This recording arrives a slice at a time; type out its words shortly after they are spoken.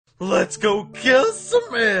Let's go kill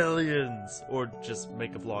some aliens! Or just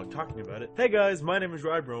make a vlog talking about it. Hey guys, my name is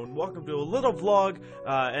Rybro and welcome to a little vlog,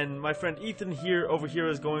 and my friend Ethan over here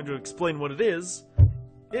is going to explain what it is.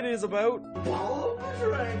 It is about Papa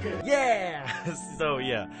Dragon! Yeah! So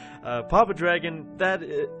yeah, Papa Dragon,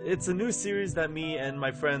 it's a new series that me and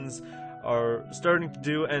my friends are starting to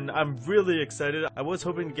do, and I'm really excited. I was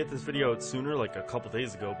hoping to get this video out sooner, like a couple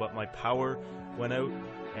days ago, but my power went out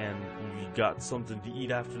and we got something to eat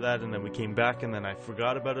after that, and then we came back and then I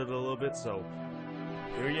forgot about it a little bit, so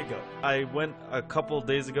here you go. I went a couple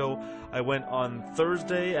days ago. I went on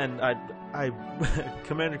Thursday, and I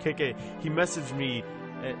Commander KK, he messaged me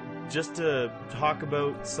just to talk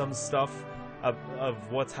about some stuff of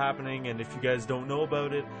what's happening, and if you guys don't know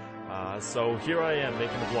about it, so here I am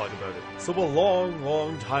making a vlog about it. So a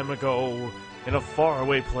long time ago, in a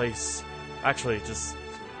faraway place, actually just,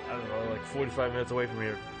 I don't know, like 45 minutes away from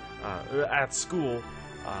here, at school,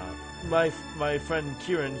 my friend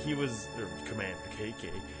Kieran, Commander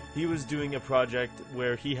KK, he was doing a project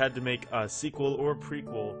where he had to make a sequel or a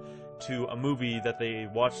prequel to a movie that they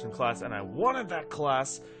watched in class, and I wanted that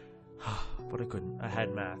class, but I couldn't. I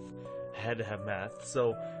had math. I had to have math.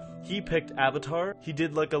 So he picked Avatar. He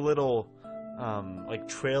did like a little like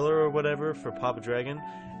trailer or whatever for Papa Dragon,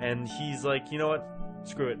 and he's like, you know what,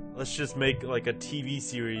 screw it, let's just make like a TV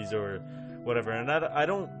series or whatever. And I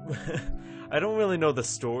don't I don't really know the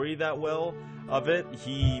story that well of it.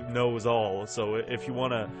 He knows all, so if you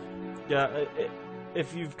want to,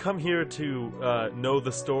 if you've come here to know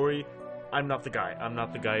the story, I'm not the guy. I'm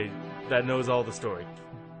not the guy that knows all the story.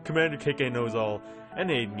 Commander KK knows all, and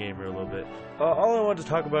Aiden Gamer a little bit. All I want to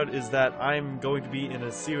talk about is that I'm going to be in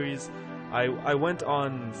a series. I went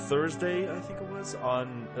on Thursday, I think it was,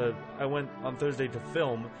 I went on Thursday to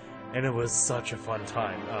film, and it was such a fun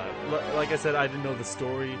time. Like I said, I didn't know the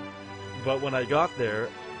story, but when I got there,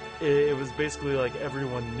 it was basically like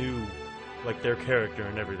everyone knew like their character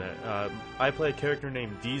and everything. I play a character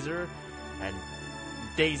named Deezer, and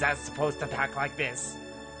Deezer's supposed to talk like this.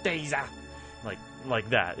 Deezer! Like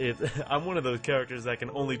that. I'm one of those characters that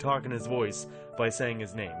can only talk in his voice by saying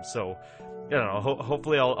his name, so I don't know,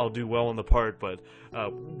 hopefully I'll do well in the part, but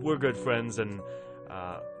we're good friends, and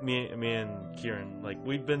me and Kieran, like,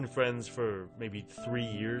 we've been friends for maybe 3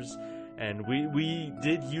 years, and we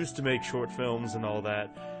did used to make short films and all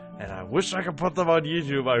that, and I wish I could put them on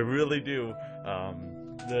YouTube. I really do.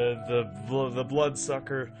 The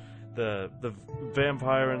bloodsucker, the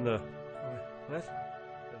vampire, and the what?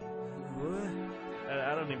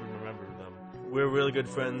 I don't even remember them. We're really good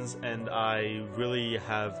friends, and I really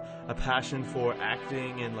have a passion for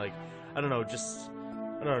acting and, like, I don't know, just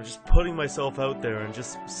putting myself out there and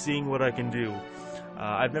just seeing what I can do.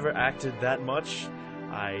 I've never acted that much.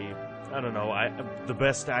 I don't know, the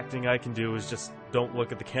best acting I can do is just don't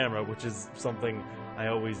look at the camera, which is something I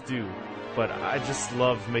always do. But I just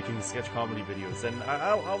love making sketch comedy videos, and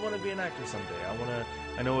I want to be an actor someday.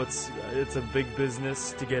 I know it's a big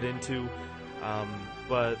business to get into,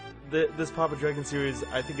 but this Papa Dragon series,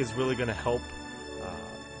 I think, is really going to help.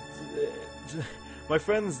 My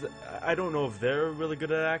friends, I don't know if they're really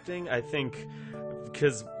good at acting. I think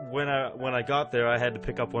because when I got there, I had to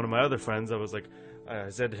pick up one of my other friends. I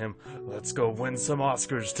said to him, "Let's go win some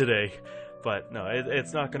Oscars today." But no,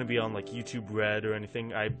 it's not going to be on like YouTube Red or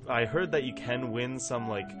anything. I heard that you can win some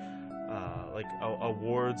like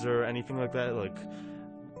awards or anything like that,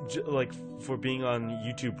 like for being on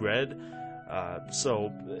YouTube Red. But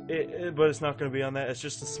it's not going to be on that. It's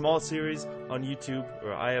just a small series on YouTube.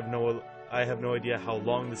 Or I have no idea how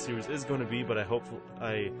long the series is going to be, but I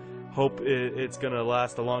hope it's going to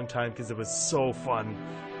last a long time, because it was so fun.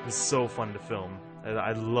 It was so fun to film. And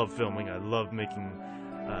I love filming. I love making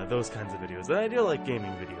those kinds of videos. And I do like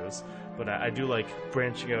gaming videos, but I do like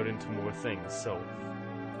branching out into more things. So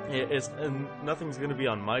and nothing's going to be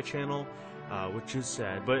on my channel, which is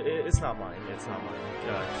sad, but it's not mine. It's not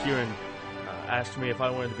mine. Kieran asked me if I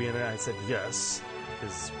wanted to be in it. I said yes,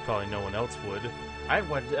 because probably no one else would. I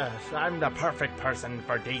would. I'm the perfect person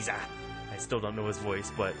for Deezer. I still don't know his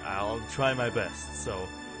voice, but I'll try my best. So,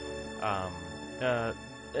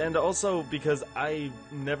 and also because I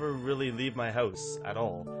never really leave my house at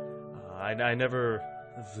all. I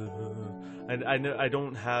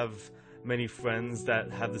don't have many friends that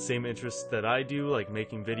have the same interests that I do, like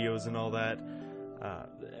making videos and all that.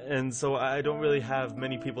 And so I don't really have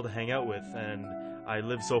many people to hang out with, and I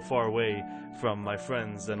live so far away from my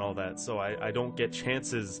friends and all that, so I don't get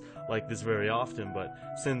chances like this very often. But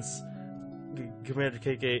since Commander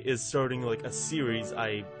KK is starting like a series,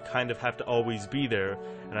 I kind of have to always be there,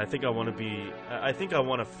 and I think I want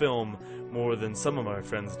to film more than some of my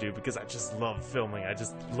friends do, because I just love filming. I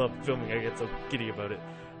get so giddy about it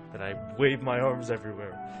that I wave my arms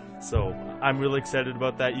everywhere. So I'm really excited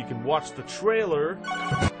about that. You can watch the trailer.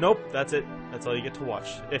 Nope, that's it. That's all you get to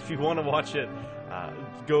watch. If you want to watch it,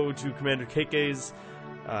 go to Commander KK's.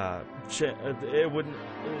 It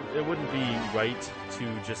wouldn't be right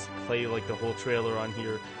to just play like the whole trailer on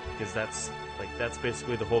here, because that's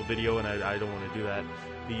basically the whole video, and I don't want to do that.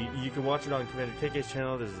 You can watch it on Commander KK's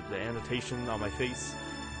channel. There's the annotation on my face.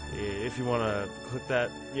 If you want to click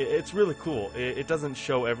that, it's really cool. It doesn't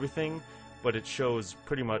show everything, but it shows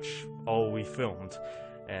pretty much all we filmed,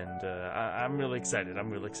 and I'm really excited.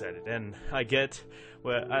 And I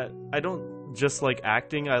don't just like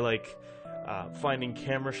acting. I like finding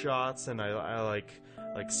camera shots, and I like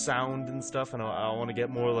sound and stuff, and I want to get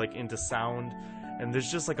more like into sound. And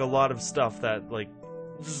there's just like a lot of stuff that like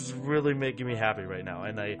is really making me happy right now.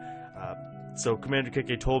 And so Commander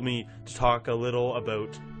KK told me to talk a little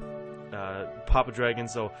about Papa Dragon,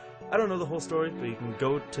 so I don't know the whole story, but you can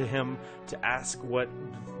go to him to ask what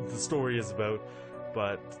the story is about.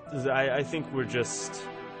 But I think we're just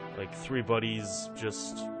like three buddies,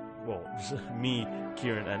 well, me,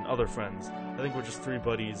 Kieran, and other friends. I think we're just three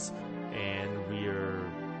buddies, and we're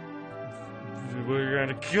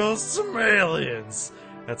gonna kill some aliens.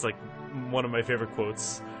 That's like one of my favorite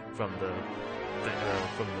quotes from the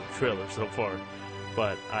trailer so far.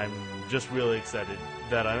 But I'm just really excited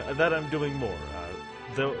that I'm doing more.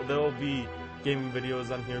 There'll be gaming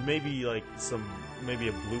videos on here, maybe a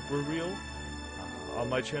blooper reel on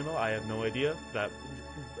my channel. I have no idea. That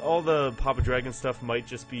all the Papa Dragon stuff might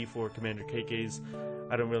just be for Commander KK's.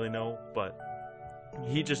 I don't really know, but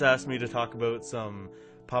he just asked me to talk about some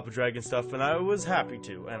Papa Dragon stuff, and I was happy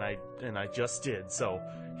to, and I just did. So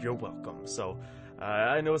you're welcome. So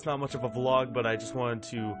I know it's not much of a vlog, but I just wanted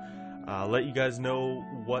to let you guys know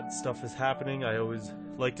what stuff is happening. I always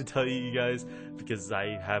like to tell you guys, because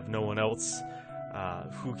I have no one else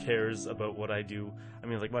who cares about what I do. I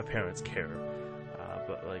mean, like, my parents care,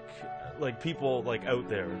 but like people like out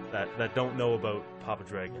there that don't know about Papa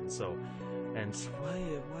Dragon. So, and why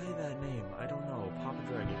that name? I don't know. Papa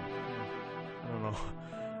Dragon. I don't know.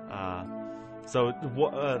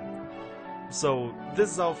 So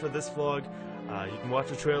this is all for this vlog. You can watch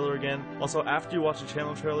the trailer again. Also, after you watch the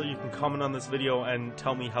channel trailer, you can comment on this video and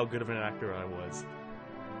tell me how good of an actor I was.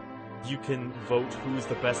 You can vote who's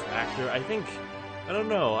the best actor. I don't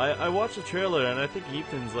know. I watched the trailer, and I think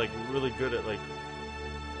Ethan's like really good at like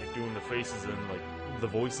doing the faces and like the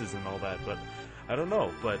voices and all that. But I don't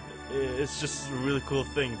know. But it's just a really cool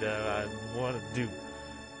thing that I want to do.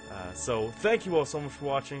 So thank you all so much for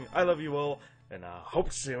watching. I love you all, and hope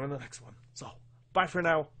to see you in the next one. So bye for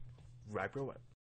now. Rybro Out.